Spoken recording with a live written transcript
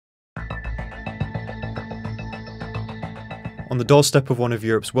On the doorstep of one of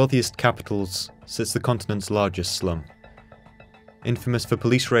Europe's wealthiest capitals sits the continent's largest slum. Infamous for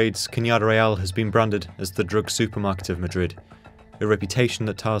police raids, Cañada Real has been branded as the drug supermarket of Madrid, a reputation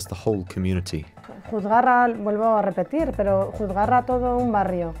that tars the whole community. Vuelvo a repetir, pero juzgar a todo un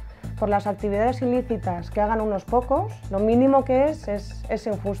barrio por las actividades ilícitas que hagan unos pocos, lo mínimo que es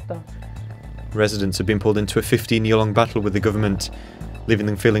injusto. Residents have been pulled into a 15-year-long battle with the government, leaving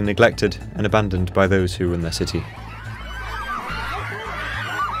them feeling neglected and abandoned by those who run their city.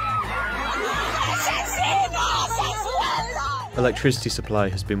 Electricity supply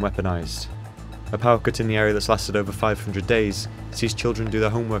has been weaponised. A power cut in the area that's lasted over 500 days sees children do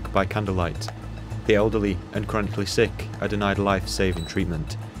their homework by candlelight. The elderly and chronically sick are denied life-saving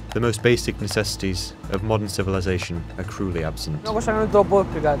treatment. The most basic necessities of modern civilization are cruelly absent.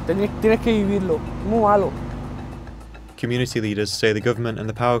 Community leaders say the government and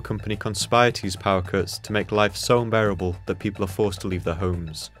the power company conspire to use power cuts to make life so unbearable that people are forced to leave their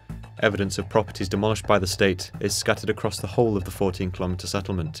homes. Evidence of properties demolished by the state is scattered across the whole of the 14-kilometre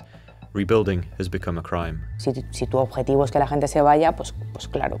settlement. Rebuilding has become a crime. Si tu objetivo es que la gente se vaya, pues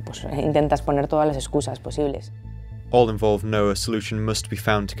claro, intentas poner todas las excusas posibles. All involved know a solution must be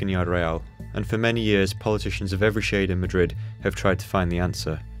found to Cañada Real, and for many years politicians of every shade in Madrid have tried to find the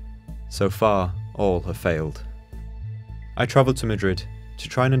answer. So far, all have failed. I travelled to Madrid to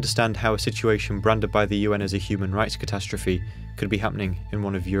try and understand how a situation branded by the UN as a human rights catastrophe could be happening in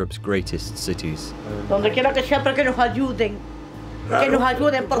one of Europe's greatest cities. Donde quiera que sea, pero que nos ayuden. Que nos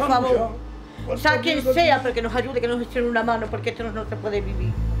ayuden, por favor. Sea quien sea, pero que nos ayude, que nos echen una mano, porque esto no se puede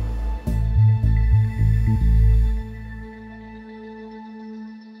vivir.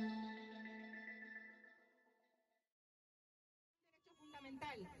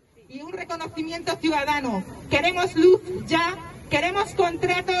 Y un reconocimiento ciudadano. Queremos luz ya, queremos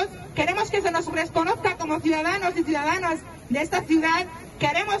contratos, queremos que se nos reconozca como ciudadanos y ciudadanas de esta ciudad,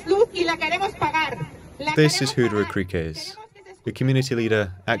 queremos luz y la queremos pagar. This is Huda Enriquez, a community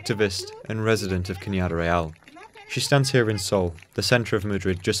leader, activist and resident of Cañada Real. She stands here in Sol, the centre of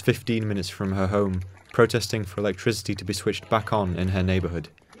Madrid, just 15 minutes from her home, protesting for electricity to be switched back on in her neighbourhood.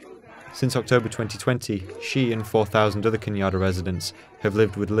 Since October 2020, she and 4,000 other Cañada residents have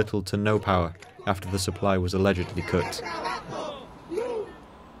lived with little to no power after the supply was allegedly cut.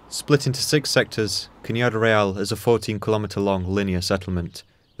 Split into 6 sectors, Cañada Real is a 14-kilometre-long linear settlement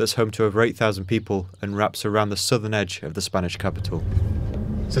that's home to over 8,000 people and wraps around the southern edge of the Spanish capital.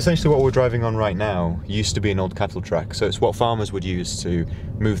 So essentially what we're driving on right now used to be an old cattle track, so it's what farmers would use to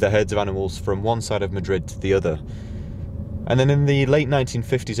move their herds of animals from one side of Madrid to the other. And then in the late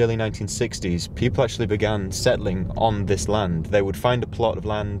 1950s, early 1960s, people actually began settling on this land. They would find a plot of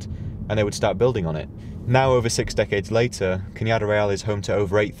land and they would start building on it. Now, over 6 decades later, Cañada Real is home to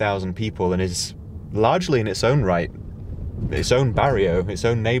over 8,000 people and is largely in its own right, its own barrio, its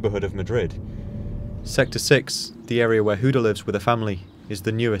own neighbourhood of Madrid. Sector 6, the area where Huda lives with her family, is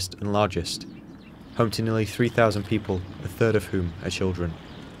the newest and largest, home to nearly 3,000 people, a third of whom are children.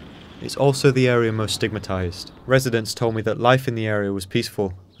 It's also the area most stigmatised. Residents told me that life in the area was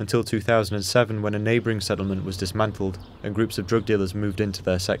peaceful until 2007, when a neighbouring settlement was dismantled and groups of drug dealers moved into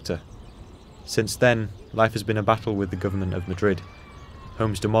their sector. Since then, life has been a battle with the government of Madrid.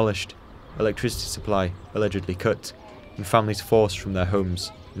 Homes demolished, electricity supply allegedly cut, and families forced from their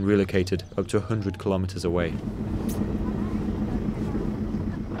homes and relocated up to 100 kilometres away.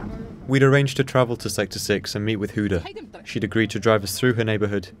 We'd arranged to travel to Sector 6 and meet with Huda. She'd agreed to drive us through her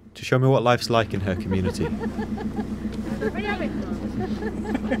neighbourhood to show me what life's like in her community.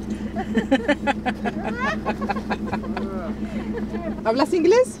 ¿Hablas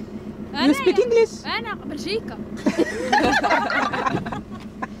inglés? You speak English? أنا بلجيكا.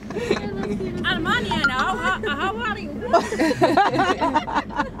 ألمانيا أنا. How are you?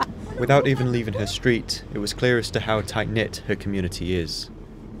 Without even leaving her street, it was clear as to how tight-knit her community is.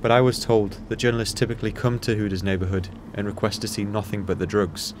 But I was told that journalists typically come to Huda's neighbourhood and request to see nothing but the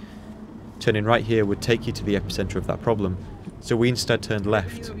drugs. Turning right here would take you to the epicentre of that problem, so we instead turned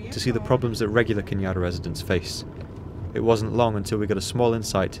left to see the problems that regular Cañada residents face. It wasn't long until we got a small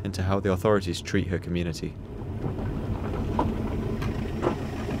insight into how the authorities treat her community.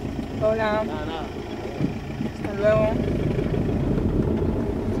 Hola. Hasta luego.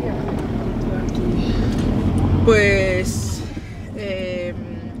 Pues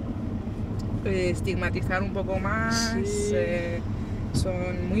estigmatizar un poco más,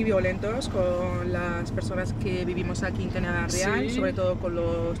 son muy violentos con las personas que vivimos aquí en Cañada Real, sobre todo con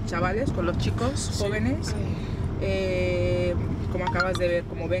los chavales, con los chicos jóvenes. como acabas de ver,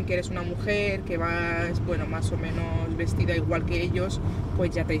 como ven que eres una mujer, que vas, bueno, más o menos vestida igual que ellos,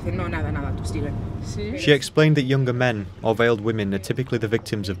 pues ya te dicen, no, nada, tú sigue. Sí. She explained that younger men or veiled women are typically the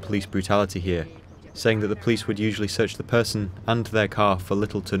victims of police brutality here, saying that the police would usually search the person and their car for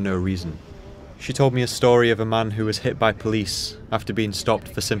little to no reason. She told me a story of a man who was hit by police after being stopped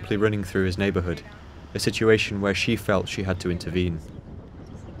for simply running through his neighbourhood, a situation where she felt she had to intervene.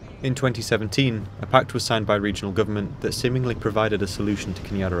 In 2017, a pact was signed by regional government that seemingly provided a solution to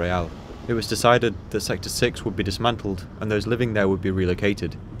Cañada Real. It was decided that Sector 6 would be dismantled and those living there would be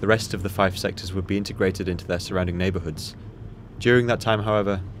relocated. The rest of the 5 sectors would be integrated into their surrounding neighbourhoods. During that time,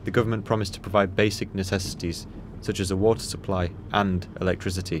 however, the government promised to provide basic necessities, such as a water supply and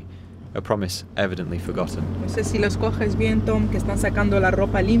electricity, a promise evidently forgotten. No sé si los coges bien, Tom, que están sacando la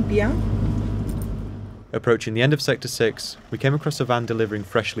ropa limpia. Approaching the end of Sector 6, we came across a van delivering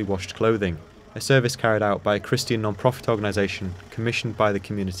freshly washed clothing, a service carried out by a Christian non-profit organisation commissioned by the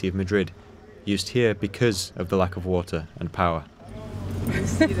community of Madrid, used here because of the lack of water and power. O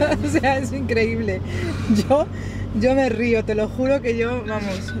sea, es increíble. Yo me río, te lo juro que yo,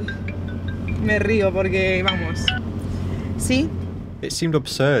 vamos, me río porque, vamos, sí. It seemed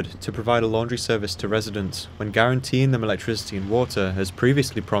absurd to provide a laundry service to residents when guaranteeing them electricity and water, as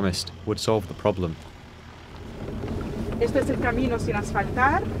previously promised, would solve the problem. Esto es el camino sin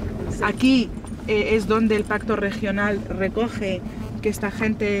asfaltar. Aquí es donde el pacto regional recoge que esta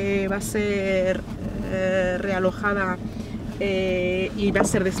gente va a ser realojada y va a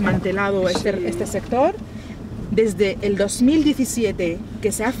ser desmantelado este sector. Desde el 2017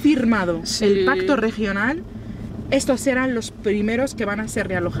 que se ha firmado el pacto regional, estos eran los primeros que van a ser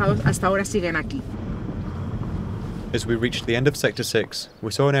realojados. Hasta ahora siguen aquí. As we reached the end of Sector 6,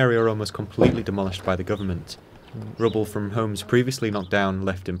 we saw an area almost completely demolished by the government. Rubble from homes previously knocked down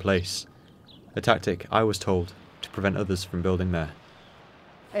left in place. A tactic, I was told, to prevent others from building there.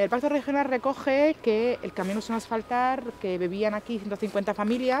 El pacto regional recoge que el camino sin asfaltar, que vivían aquí 150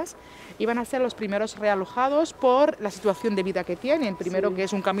 familias, iban a ser los primeros realojados por la situación de vida que tienen. Primero que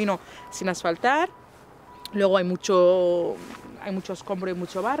es un camino sin asfaltar, luego hay mucho escombro y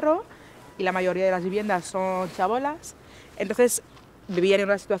mucho barro, y la mayoría de las viviendas son chabolas. Entonces vivían en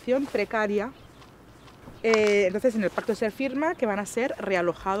una situación precaria. Entonces en el pacto se afirma que van a ser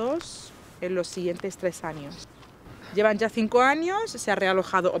realojados en los siguientes 3 años. Llevan ya 5 años, se ha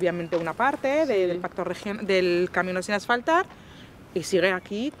realojado obviamente una parte del pacto del camino sin asfaltar y sigue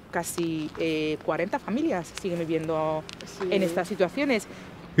aquí casi 40 familias siguen viviendo en estas situaciones.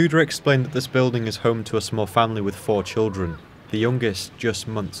 Hudra explained that this building is home to a small family with 4 children, the youngest just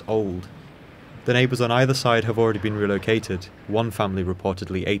months old. The neighbours on either side have already been relocated, one family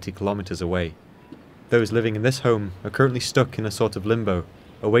reportedly 80 kilometres away. Those living in this home are currently stuck in a sort of limbo,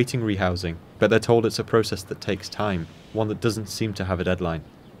 awaiting rehousing, but they're told it's a process that takes time, one that doesn't seem to have a deadline.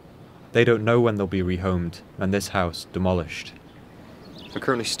 They don't know when they'll be rehomed, and this house demolished. We're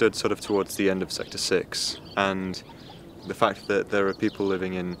currently stood sort of towards the end of Sector 6, and the fact that there are people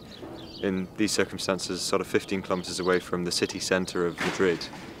living in these circumstances sort of 15 kilometres away from the city centre of Madrid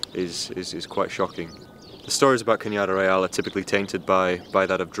is quite shocking. The stories about Cañada Real are typically tainted by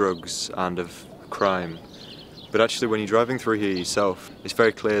that of drugs and of crime. But actually when you're driving through here yourself, it's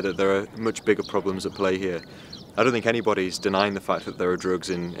very clear that there are much bigger problems at play here. I don't think anybody's denying the fact that there are drugs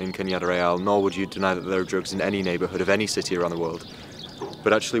in Cañada Real, nor would you deny that there are drugs in any neighbourhood of any city around the world.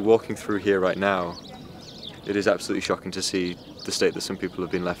 But actually walking through here right now, it is absolutely shocking to see the state that some people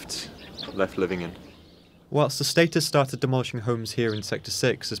have been left living in. Whilst the state has started demolishing homes here in Sector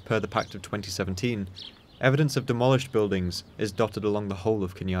 6 as per the Pact of 2017, evidence of demolished buildings is dotted along the whole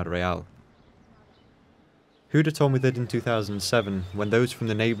of Cañada Real. Huda told me that in 2007, when those from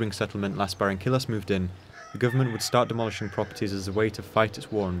the neighbouring settlement Las Barranquillas moved in, the government would start demolishing properties as a way to fight its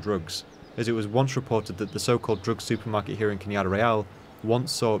war on drugs, as it was once reported that the so-called drug supermarket here in Cañada Real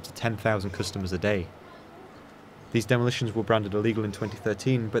once saw up to 10,000 customers a day. These demolitions were branded illegal in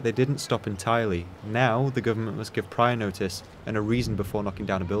 2013, but they didn't stop entirely. Now, the government must give prior notice and a reason before knocking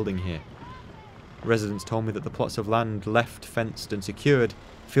down a building here. Residents told me that the plots of land left fenced and secured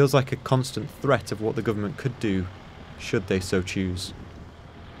feels like a constant threat of what the government could do, should they so choose.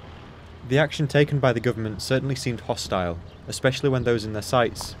 The action taken by the government certainly seemed hostile, especially when those in their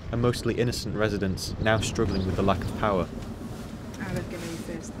sights are mostly innocent residents now struggling with the lack of power.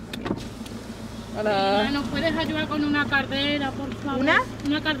 Hola. ¿Nos puedes ayudar con una caldera, por favor? ¿Una?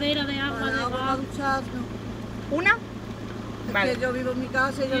 Una caldera de agua, ¿Una? Vale. Yo vivo en mi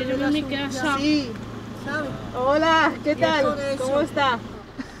casa y yo vivo en mi casa. Sí. ¿Sabes? Hola, ¿qué tal? ¿Cómo está?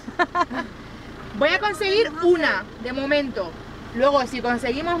 Voy a conseguir una, de momento. Luego, si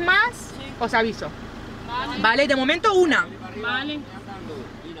conseguimos más, os aviso. Vale, de momento una. Vale.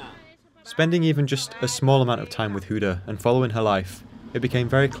 Spending even just a small amount of time with Huda and following her life, it became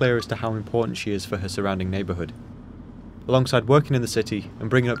very clear as to how important she is for her surrounding neighbourhood. Alongside working in the city and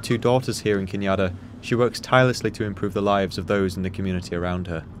bringing up 2 daughters here in Cañada, she works tirelessly to improve the lives of those in the community around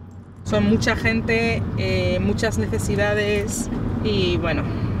her. Son mucha gente, muchas necesidades y bueno,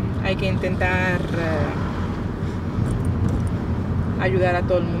 hay que intentar ayudar a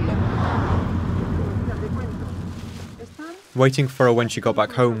todo el mundo. Waiting for her when she got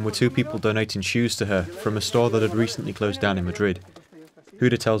back home were 2 people donating shoes to her from a store that had recently closed down in Madrid.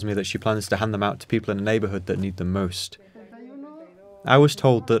 Huda tells me that she plans to hand them out to people in the neighbourhood that need them most. I was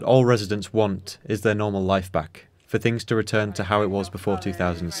told that all residents want is their normal life back, for things to return to how it was before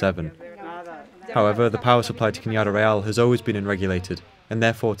 2007. However, the power supply to Cañada Real has always been unregulated, and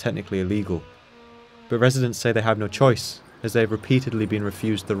therefore technically illegal. But residents say they have no choice, as they have repeatedly been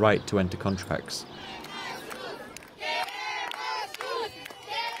refused the right to enter contracts.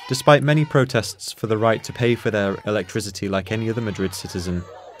 Despite many protests for the right to pay for their electricity like any other Madrid citizen,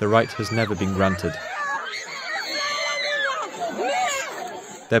 the right has never been granted.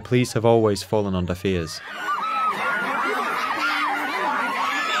 Their pleas have always fallen on deaf ears.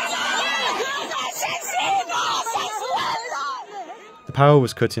 The power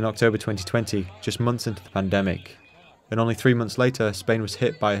was cut in October 2020, just months into the pandemic, and only 3 months later Spain was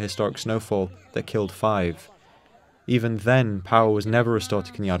hit by a historic snowfall that killed 5. Even then, power was never restored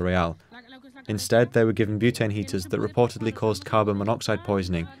to Cañada Real. Instead, they were given butane heaters that reportedly caused carbon monoxide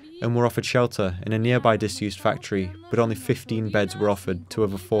poisoning and were offered shelter in a nearby disused factory, but only 15 beds were offered to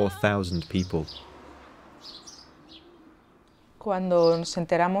over 4,000 people. Cuando nos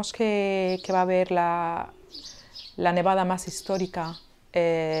enteramos que va a haber la nevada más histórica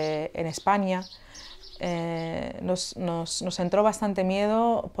en España, nos entró bastante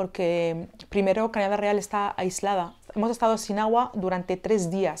miedo porque primero Cañada Real está aislada. Hemos estado sin agua durante 3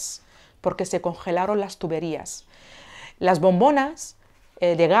 días porque se congelaron las tuberías. Las bombonas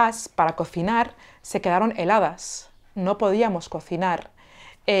de gas para cocinar se quedaron heladas, no podíamos cocinar.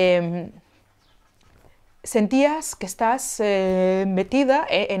 Sentías que estás metida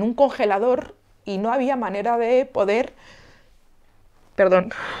en un congelador y no había manera de poder...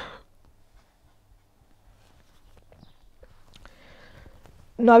 Perdón.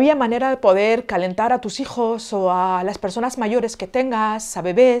 No había manera de poder calentar a tus hijos o a las personas mayores que tengas, a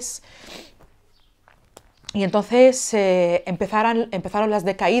bebés. Y entonces empezaron las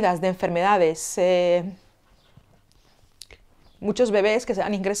decaídas de enfermedades. Muchos bebés que se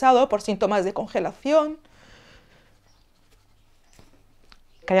han ingresado por síntomas de congelación.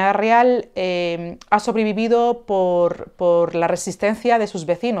 Cañada Real ha sobrevivido por la resistencia de sus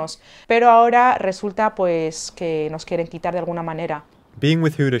vecinos, pero ahora resulta pues que nos quieren quitar de alguna manera. Being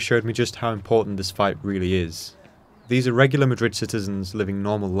with Huda showed me just how important this fight really is. These are regular Madrid citizens living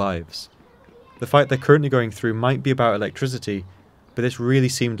normal lives. The fight they're currently going through might be about electricity, but this really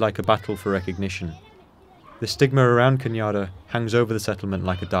seemed like a battle for recognition. The stigma around Cañada hangs over the settlement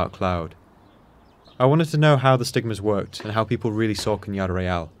like a dark cloud. I wanted to know how the stigmas worked and how people really saw Cañada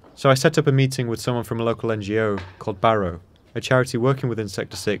Real. So I set up a meeting with someone from a local NGO called Barrow, a charity working within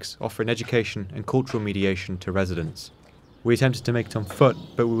Sector 6 offering education and cultural mediation to residents. We attempted to make it on foot,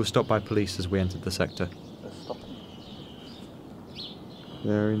 but we were stopped by police as we entered the sector.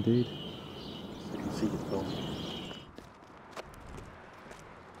 There indeed.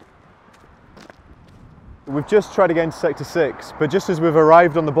 We've just tried to get into Sector 6, but just as we've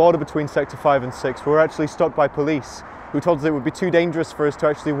arrived on the border between Sector 5 and 6, we were actually stopped by police who told us it would be too dangerous for us to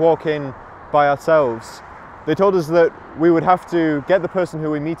actually walk in by ourselves. They told us that we would have to get the person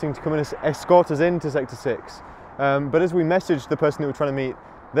who we're meeting to come and escort us into Sector 6. But as we messaged the person that we're trying to meet,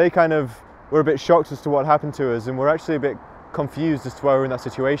 they kind of were a bit shocked as to what happened to us, and we're actually a bit confused as to why we're in that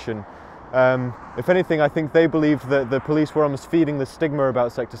situation. If anything, I think they believed that the police were almost feeding the stigma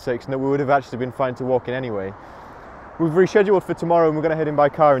about Sector 6 and that we would have actually been fine to walk in anyway. We've rescheduled for tomorrow and we're going to head in by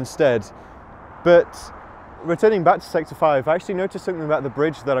car instead. But returning back to Sector 5, I actually noticed something about the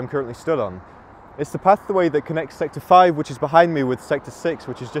bridge that I'm currently stood on. It's the pathway that connects Sector 5, which is behind me, with Sector 6,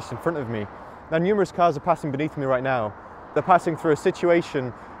 which is just in front of me. Now, numerous cars are passing beneath me right now. They're passing through a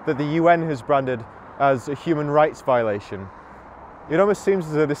situation that the UN has branded as a human rights violation. It almost seems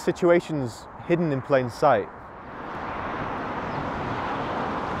as though this situation's hidden in plain sight.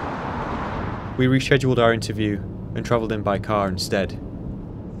 We rescheduled our interview and travelled in by car instead.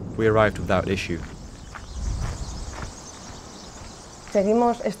 We arrived without issue.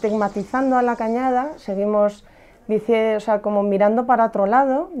 Seguimos estigmatizando a la Cañada, seguimos diciendo, o sea, como mirando para otro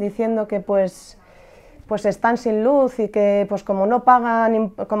lado, diciendo que pues pues están sin luz y que pues como no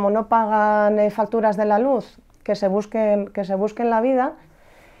pagan facturas de la luz, que se busquen la vida.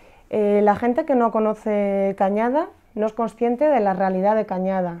 La gente que no conoce Cañada no es consciente de la realidad de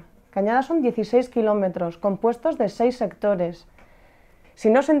Cañada. Cañada son 16 kilómetros, compuestos de 6 sectores. Si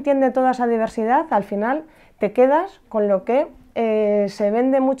no se entiende toda esa diversidad, al final te quedas con lo que se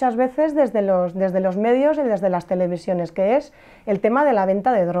vende muchas veces desde los medios y desde las televisiones, que es el tema de la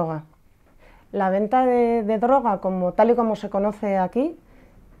venta de droga. La venta de droga, tal y como se conoce aquí,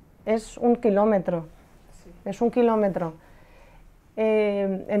 es 1 kilómetro. Es 1 kilómetro.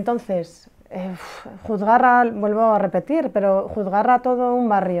 Entonces, vuelvo a repetir, pero juzgar a todo un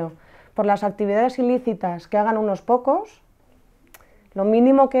barrio por las actividades ilícitas que hagan unos pocos, lo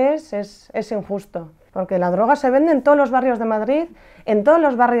mínimo que es injusto. Porque la droga se vende en todos los barrios de Madrid, en todos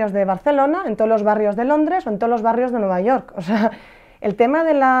los barrios de Barcelona, en todos los barrios de Londres o en todos los barrios de Nueva York. O sea, el tema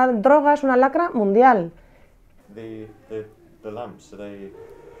de la droga es una lacra mundial. The lamps, are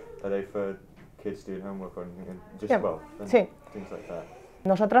they for kids doing homework or just Yeah. Sí. Things like that?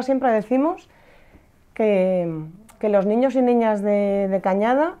 Nosotras siempre decimos que los niños y niñas de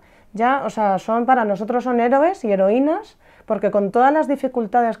Cañada son para nosotros son héroes y heroínas, porque con todas las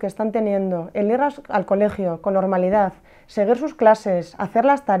dificultades que están teniendo, el ir al colegio con normalidad, seguir sus clases, hacer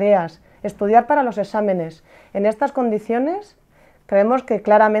las tareas, estudiar para los exámenes, en estas condiciones, creemos que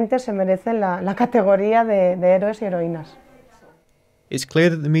claramente se merecen la categoría de héroes y heroínas. It's clear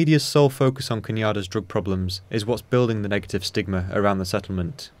that the media's sole focus on Cañada's drug problems is what's building the negative stigma around the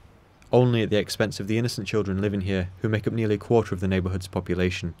settlement, only at the expense of the innocent children living here who make up nearly a quarter of the neighbourhood's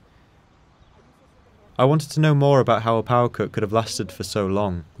population. I wanted to know more about how a power cut could have lasted for so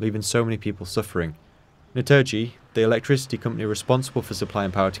long, leaving so many people suffering. Naturgy, the electricity company responsible for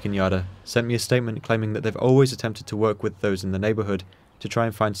supplying power to Cañada, sent me a statement claiming that they've always attempted to work with those in the neighbourhood to try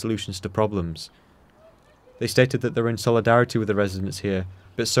and find solutions to problems. They stated that they're in solidarity with the residents here,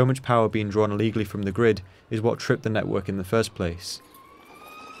 but so much power being drawn illegally from the grid is what tripped the network in the first place.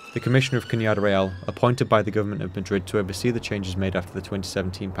 The Commissioner of Cañada Real, appointed by the government of Madrid to oversee the changes made after the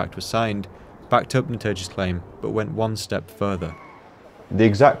 2017 pact was signed, backed up Naturgy's claim, but went one step further. The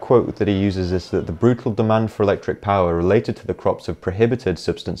exact quote that he uses is that the brutal demand for electric power related to the crops of prohibited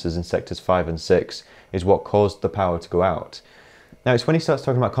substances in sectors 5 and 6 is what caused the power to go out. Now it's when he starts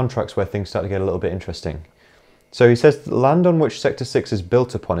talking about contracts where things start to get a little bit interesting. So he says that the land on which Sector 6 is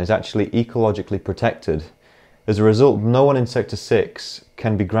built upon is actually ecologically protected. As a result, no one in Sector 6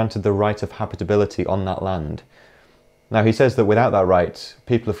 can be granted the right of habitability on that land. Now he says that without that right,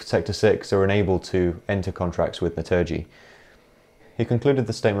 people of Sector 6 are unable to enter contracts with Naturgy. He concluded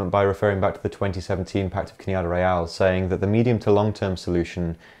the statement by referring back to the 2017 Pact of Cañada Real, saying that the medium to long-term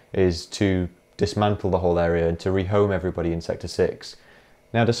solution is to dismantle the whole area and to rehome everybody in Sector 6.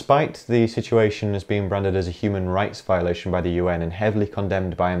 Now, despite the situation as being branded as a human rights violation by the UN and heavily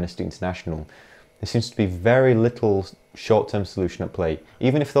condemned by Amnesty International, there seems to be very little short-term solution at play,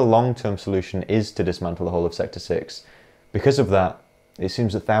 even if the long-term solution is to dismantle the whole of Sector 6. Because of that, it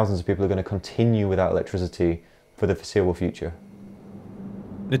seems that thousands of people are going to continue without electricity for the foreseeable future.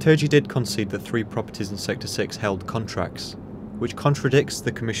 Naturgy did concede that 3 properties in Sector 6 held contracts, which contradicts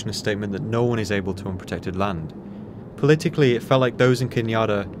the Commissioner's statement that no one is able to unprotected land. Politically, it felt like those in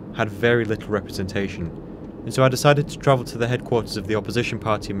Cañada had very little representation, and so I decided to travel to the headquarters of the opposition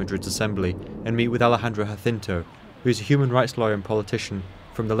party in Madrid's assembly and meet with Alejandra Jacinto, who is a human rights lawyer and politician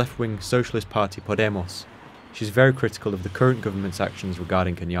from the left-wing socialist party Podemos. She's very critical of the current government's actions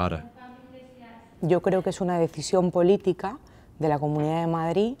regarding Cañada. Yo creo que es una decisión política de la Comunidad de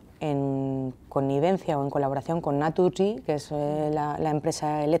Madrid en connivencia o en colaboración con Naturgy, que es la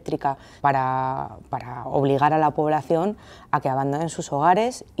empresa eléctrica, para obligar a la población a que abandonen sus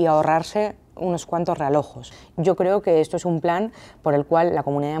hogares y ahorrarse unos cuantos realojos. Yo creo que esto es un plan por el cual la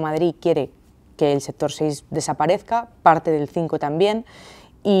Comunidad de Madrid quiere que el sector 6 desaparezca, parte del 5 también,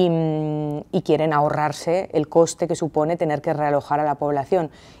 y quieren ahorrarse el coste que supone tener que realojar a la población,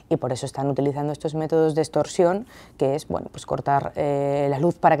 y por eso están utilizando estos métodos de extorsión, que es pues cortar la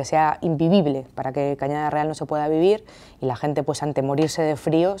luz para que sea invivible, para que Cañada Real no se pueda vivir y la gente, pues ante morirse de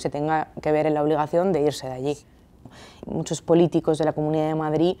frío, se tenga que ver en la obligación de irse de allí. Muchos políticos de la Comunidad de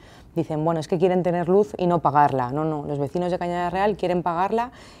Madrid dicen, bueno, es que quieren tener luz y no pagarla. No, los vecinos de Cañada Real quieren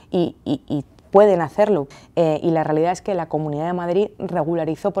pagarla y pueden hacerlo. Y la realidad es que la Comunidad de Madrid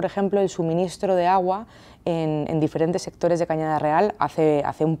regularizó, por ejemplo, el suministro de agua en diferentes sectores de Cañada Real hace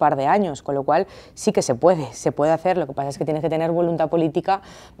un par de años, con lo cual sí que se puede hacer. Lo que pasa es que tienes que tener voluntad política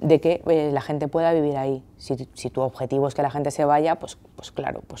de que la gente pueda vivir ahí. Si tu objetivo es que la gente se vaya, pues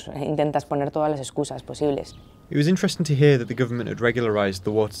claro, pues intentas poner todas las excusas posibles. It was interesting to hear that the government had regularised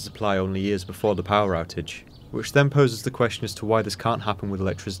the water supply only years before the power outage, which then poses the question as to why this can't happen with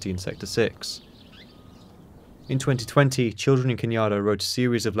electricity in Sector 6. In 2020, children in Cañada wrote a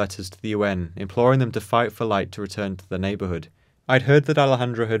series of letters to the UN imploring them to fight for light to return to their neighbourhood. I'd heard that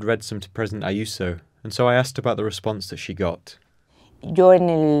Alejandra had read some to President Ayuso, and so I asked about the response that she got. Yo en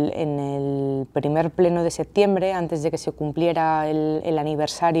el primer pleno de septiembre, antes de que se cumpliera el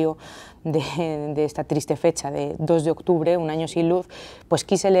aniversario de esta triste fecha, de 2 de octubre, un año sin luz, pues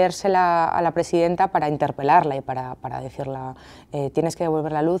quise leérsela a la presidenta para interpelarla y para decirla tienes que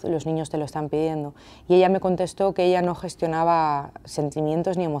devolver la luz, los niños te lo están pidiendo. Y ella me contestó que ella no gestionaba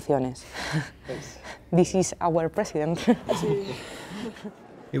sentimientos ni emociones. This is our president.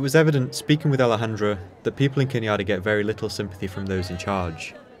 It was evident, speaking with Alejandra, that people in Cañada get very little sympathy from those in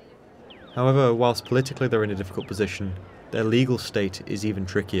charge. However, whilst politically they're in a difficult position, their legal state is even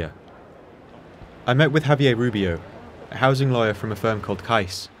trickier. I met with Javier Rubio, a housing lawyer from a firm called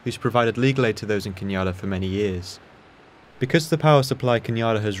Cais, who's provided legal aid to those in Cañada for many years. Because the power supply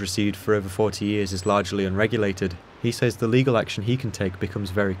Cañada has received for over 40 years is largely unregulated, he says the legal action he can take becomes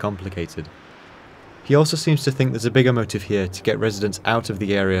very complicated. He also seems to think there's a bigger motive here to get residents out of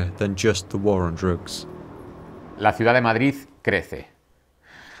the area than just the war on drugs. La ciudad de Madrid crece.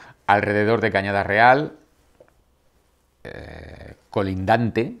 Alrededor de Cañada Real,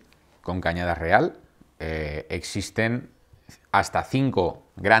 colindante con Cañada Real, existen hasta 5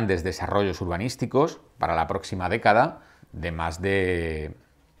 grandes desarrollos urbanísticos para la próxima década de más de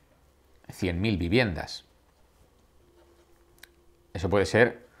 100.000 viviendas. Eso puede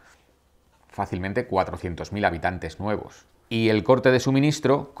ser fácilmente 400.000 habitantes nuevos. Y el corte de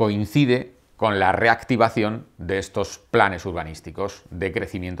suministro coincide con la reactivación de estos planes urbanísticos de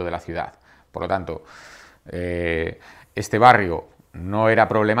crecimiento de la ciudad. Por lo tanto, este barrio no era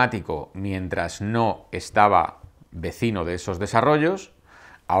problemático mientras no estaba vecino de esos desarrollos.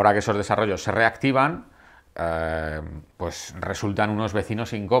 Ahora que esos desarrollos se reactivan, pues resultan unos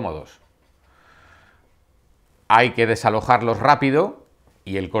vecinos incómodos. Hay que desalojarlos rápido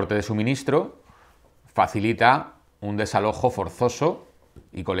y el corte de suministro facilita un desalojo forzoso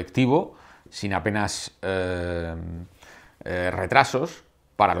y colectivo sin apenas retrasos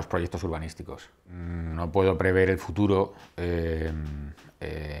para los proyectos urbanísticos. No puedo prever el futuro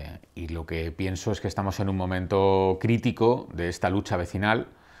y lo que pienso es que estamos en un momento crítico de esta lucha vecinal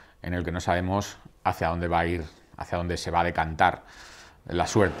en el que no sabemos hacia dónde va a ir, hacia dónde se va a decantar la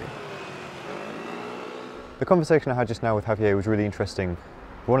suerte. The conversation I had just now with Javier was really interesting.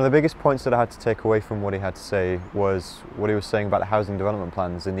 One of the biggest points that I had to take away from what he had to say was what he was saying about the housing development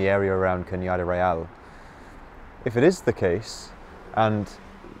plans in the area around Cañada Real. If it is the case, and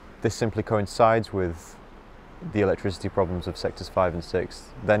this simply coincides with the electricity problems of sectors 5 and 6,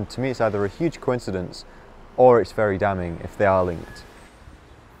 then to me it's either a huge coincidence or it's very damning if they are linked.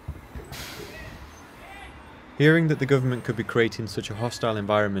 Hearing that the government could be creating such a hostile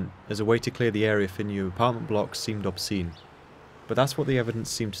environment as a way to clear the area for new apartment blocks seemed obscene, but that's what the evidence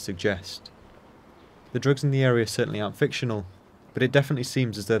seemed to suggest. The drugs in the area certainly aren't fictional, but it definitely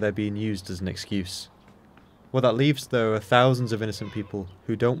seems as though they're being used as an excuse. What that leaves, though, are thousands of innocent people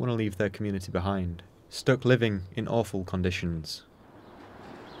who don't want to leave their community behind, stuck living in awful conditions.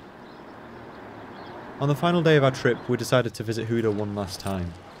 On the final day of our trip, we decided to visit Huda one last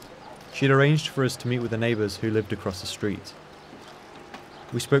time. She'd arranged for us to meet with the neighbours who lived across the street.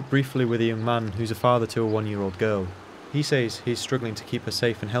 We spoke briefly with a young man who's a father to a 1-year-old girl. He says he's struggling to keep her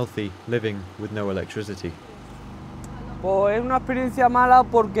safe and healthy, living with no electricity. Pues es una experiencia mala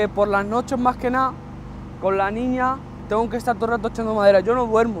porque por las noches más que nada, con la niña, tengo que estar todo el rato echando madera. Yo no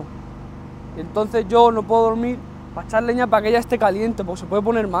duermo. Entonces yo no puedo dormir para echar leña para que ella esté caliente, porque se puede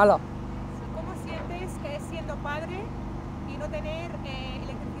poner mala. ¿Cómo sientes que es siendo padre y no tener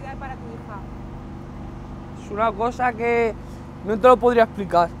electricidad para tu hija? Es una cosa que no te lo podría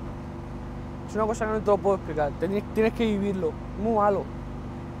explicar. Es una cosa que no te lo puedo explicar. Tienes que vivirlo. Muy malo.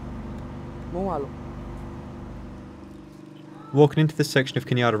 Muy malo. Walking into this section of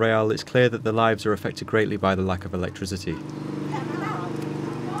Cañada Real, it's clear that their lives are affected greatly by the lack of electricity.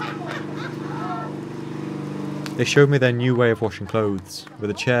 They showed me their new way of washing clothes, with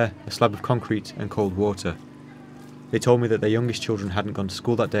a chair, a slab of concrete and cold water. They told me that their youngest children hadn't gone to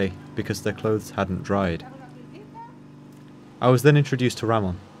school that day because their clothes hadn't dried. I was then introduced to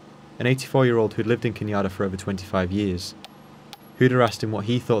Ramon, an 84-year-old who'd lived in Cañada for over 25 years. Huda asked him what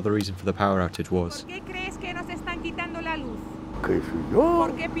he thought the reason for the power outage was. ¿Por qué crees que nos están quitando la luz? ¿Qué sé yo?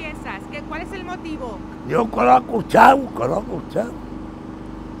 ¿Por qué piensas? ¿Cuál es el motivo? Yo conozco.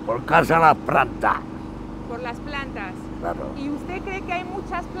 Por casa las plantas. Por las plantas. Claro. ¿Y usted cree que hay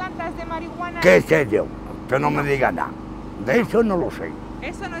muchas plantas de marihuana? ¿Qué sé yo? usted no me diga nada. De eso no lo sé.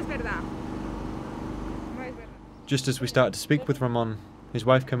 Eso no es verdad. No es verdad. Just as we started to speak with Ramon, his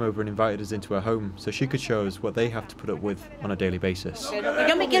wife came over and invited us into her home so she could show us what they have to put up with on a daily basis.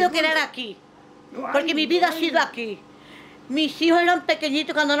 Yo me quiero quedar aquí, porque mi vida ha sido aquí. Mis hijos eran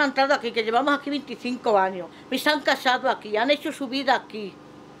pequeñitos cuando han entrado aquí, que llevamos aquí 25 años. Se han casado aquí, han hecho su vida aquí.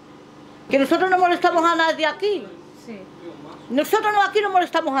 Que nosotros no molestamos a nadie aquí. Sí. Nosotros no, aquí no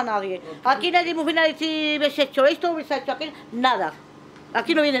molestamos a nadie. Aquí nadie nos viene a decir, ¿ves hecho esto, ves hecho aquello? Nada.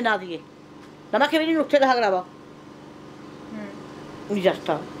 Aquí no viene nadie. Nada más que vienen ustedes a grabar. Y ya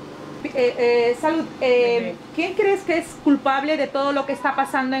está. Salud, ¿quién crees que es culpable de todo lo que está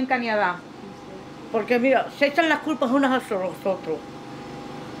pasando en Cañada? Porque mira, se echan las culpas unos a los otros.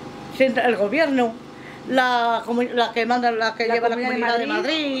 El gobierno, la que manda, la que lleva la Comunidad de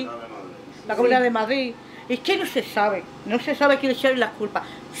Madrid, la Comunidad de Madrid. Es que no se sabe quién echarle las culpas.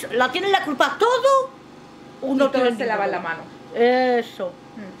 ¿La tienen la culpa todo? Uno todos se lavan la mano. Eso.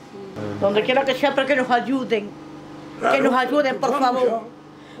 Donde quiera que sea, pero que nos ayuden. Que nos ayuden, por favor.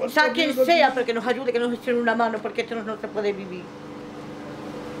 Sea quien sea, pero que nos ayude, que nos echen una mano, porque esto no se puede vivir.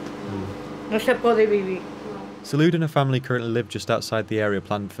 No se puede vivir. Salud and her family currently live just outside the area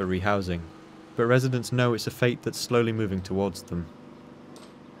planned for rehousing, but residents know it's a fate that's slowly moving towards them.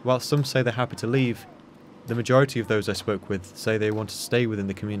 While some say they're happy to leave, the majority of those I spoke with say they want to stay within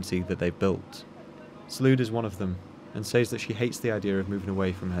the community that they've built. Salud is one of them, and says that she hates the idea of moving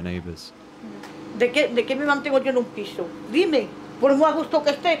away from her neighbours. ¿De qué me mantengo yo en un piso? Dime, por muy a gusto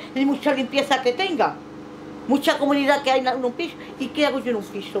que esté y mucha limpieza que tenga, mucha comunidad que hay en un piso, ¿y qué hago yo en un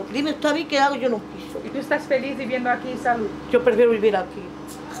piso? Dime usted a mí qué hago yo en un piso. ¿Y tú estás feliz viviendo aquí, Salud? Yo prefiero vivir aquí,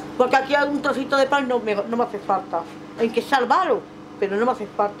 porque aquí un trocito de pan no me hace falta. Hay que salvarlo, pero no me hace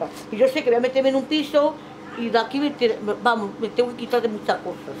falta. Y yo sé que voy a meterme en un piso y de aquí me tengo que quitar de muchas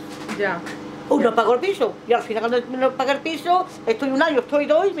cosas. Ya. No pago el piso, y al final cuando no pago el piso, estoy un año, estoy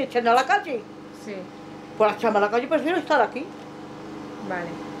dos y me echan a la calle. Sí. Por echarme a la calle prefiero estar aquí. Vale.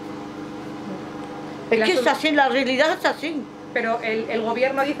 Es que es así, la realidad es así. Pero el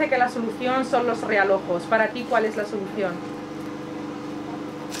gobierno dice que la solución son los realojos. Para ti, ¿cuál es la solución?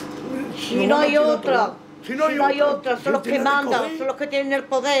 Si no hay otra, si no hay otra, son los que mandan, son los que tienen el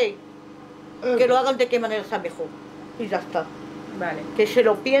poder. Que lo hagan de qué manera sea mejor. Y ya está. Vale. Que se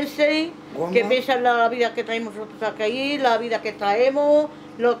lo piensen, que piensen la vida que traemos nosotros aquí, la vida que traemos,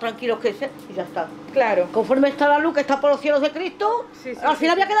 lo tranquilos que sean, y ya está. Claro. Conforme está la luz que está por los cielos de Cristo, al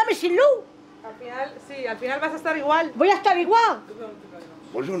final voy a quedarme sin luz. Al final vas a estar igual. Voy a estar igual.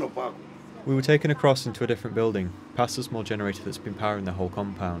 Pues yo no pago. We were taken across into a different building, past the small generator that's been powering the whole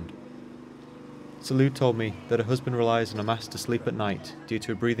compound. Salud told me that her husband relies on a mask to sleep at night due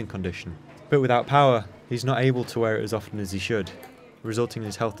to a breathing condition. But without power, he's not able to wear it as often as he should, resulting in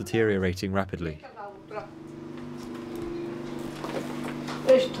his health deteriorating rapidly.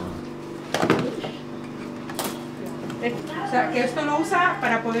 O sea, que esto lo usa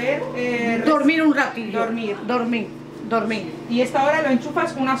para poder... dormir un ratillo. Dormir. Y esto ahora lo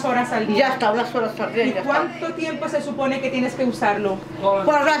enchufas unas horas al día. Ya está, unas horas al día. ¿Y cuánto tiempo se supone que tienes que usarlo?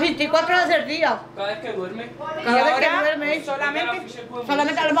 Por las 24 horas del día. Cada vez que duerme. Cada vez que duerme.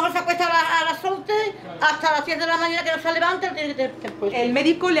 Solamente a lo mejor se acuesta a las 11 hasta las 7 de la mañana que no se levanta. El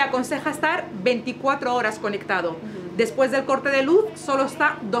médico le aconseja estar 24 horas conectado. Después del corte de luz solo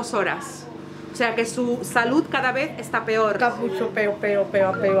está 2 horas. O sea que su salud cada vez está peor. Está mucho peor.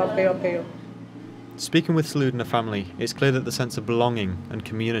 Speaking with Salud and her family, it's clear that the sense of belonging and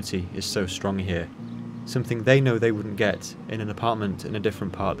community is so strong here, something they know they wouldn't get in an apartment in a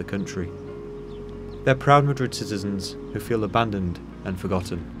different part of the country. They're proud Madrid citizens who feel abandoned and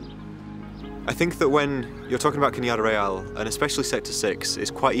forgotten. I think that when you're talking about Cañada Real, and especially Sector 6,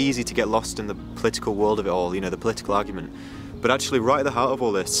 it's quite easy to get lost in the political world of it all, the political argument. But actually right at the heart of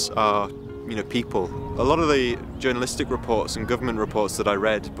all this are people. A lot of the journalistic reports and government reports that I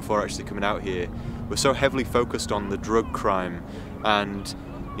read before actually coming out here were so heavily focused on the drug crime and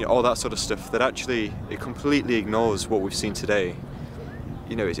all that sort of stuff that actually it completely ignores what we've seen today.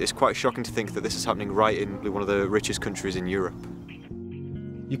 It's quite shocking to think that this is happening right in one of the richest countries in Europe.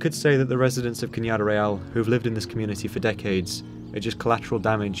 You could say that the residents of Cañada Real, who've lived in this community for decades, are just collateral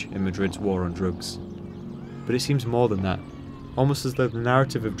damage in Madrid's war on drugs. But it seems more than that. Almost as though the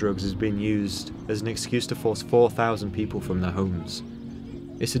narrative of drugs is being used as an excuse to force 4,000 people from their homes.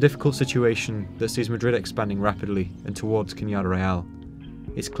 It's a difficult situation that sees Madrid expanding rapidly and towards Cañada Real.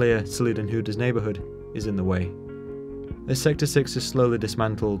 It's clear Salud and Huda's neighbourhood is in the way. As Sector 6 is slowly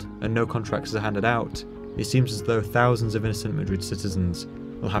dismantled and no contracts are handed out, it seems as though thousands of innocent Madrid citizens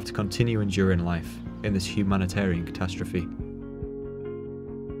will have to continue enduring life in this humanitarian catastrophe.